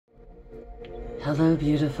Hello,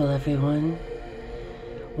 beautiful everyone.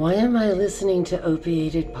 Why am I listening to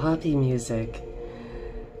opiated poppy music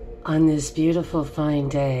on this beautiful fine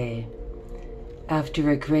day after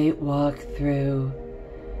a great walk through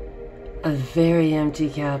a very empty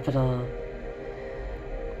Capitol?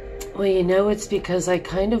 Well, you know, it's because I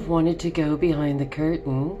kind of wanted to go behind the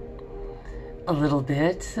curtain a little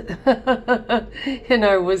bit in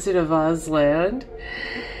our Wizard of Oz land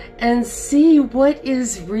and see what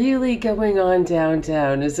is really going on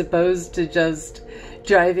downtown as opposed to just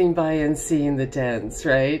driving by and seeing the tents,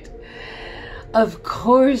 right? Of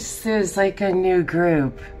course, there's like a new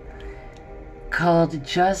group called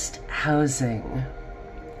Just Housing.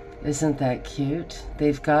 Isn't that cute?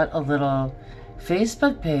 They've got a little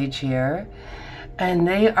Facebook page here, and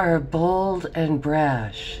they are bold and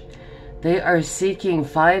brash. They are seeking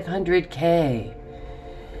 500K,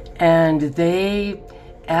 and they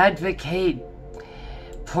advocate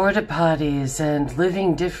porta potties and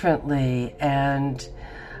living differently. And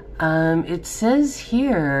it says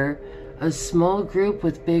here, a small group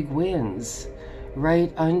with big wins,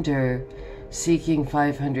 right under seeking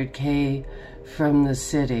 500K from the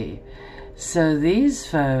city. So these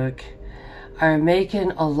folk are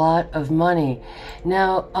making a lot of money.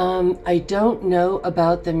 Now, I don't know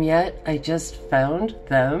about them yet. I just found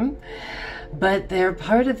them. But they're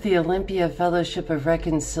part of the Olympia Fellowship of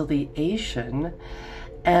Reconciliation.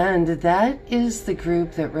 And that is the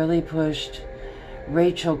group that really pushed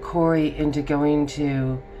Rachel Corrie into going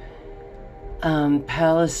to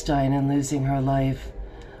Palestine and losing her life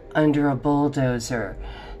under a bulldozer.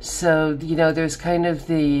 So, you know, there's kind of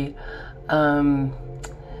the...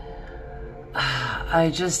 I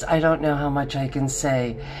don't know how much I can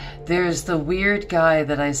say. There's the weird guy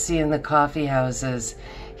that I see in the coffee houses.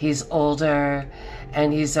 He's older,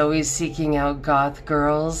 and he's always seeking out goth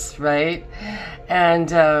girls, right? And,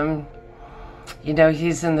 you know,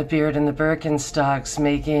 he's in the beard and the Birkenstocks,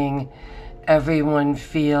 making everyone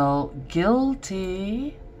feel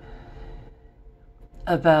guilty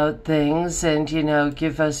about things and, you know,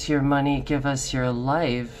 give us your money, give us your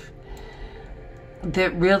life.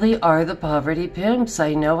 That really are the poverty pimps.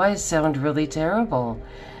 I know I sound really terrible,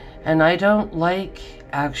 and I don't like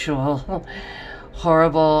actual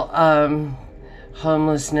horrible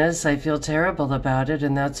homelessness. I feel terrible about it,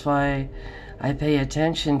 and that's why I pay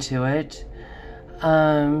attention to it.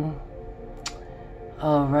 All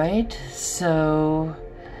right, so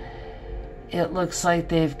it looks like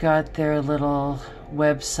they've got their little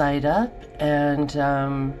website up, and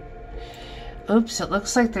oops, it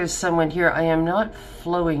looks like there's someone here. I am not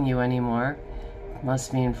flowing you anymore.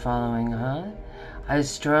 Must mean following, huh? I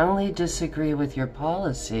strongly disagree with your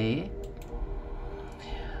policy.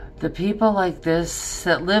 The people like this,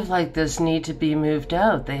 that live like this, need to be moved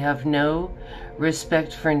out. They have no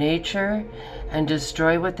respect for nature and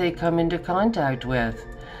destroy what they come into contact with.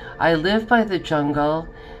 I live by the jungle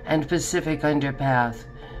and Pacific underpath.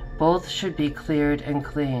 Both should be cleared and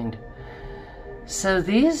cleaned. So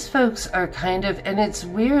these folks are kind of, and it's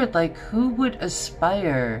weird, like, who would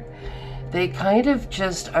aspire? They kind of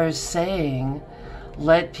just are saying,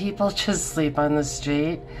 let people just sleep on the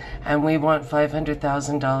street, and we want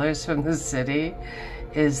 $500,000 from the city.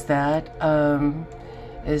 Is that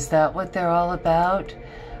what they're all about?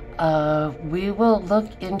 We will look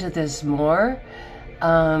into this more.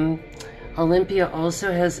 Olympia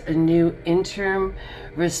also has a new interim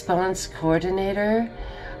response coordinator.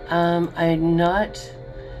 I'm not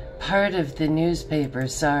part of the newspaper,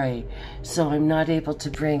 sorry, so I'm not able to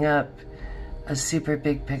bring up a super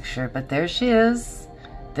big picture, but there she is,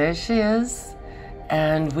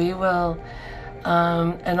 and we will,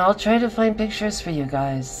 and I'll try to find pictures for you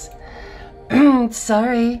guys.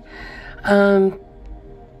 Sorry,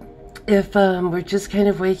 if we're just kind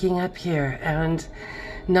of waking up here and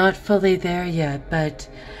not fully there yet, but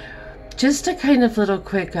just a kind of little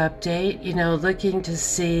quick update, you know, looking to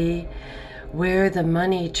see where the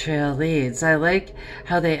money trail leads. I like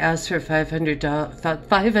how they asked for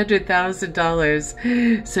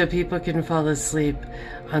 $500,000 so people can fall asleep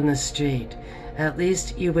on the street. At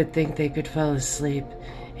least you would think they could fall asleep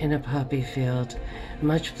in a poppy field.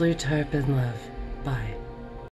 Much blue tarp and love. Bye.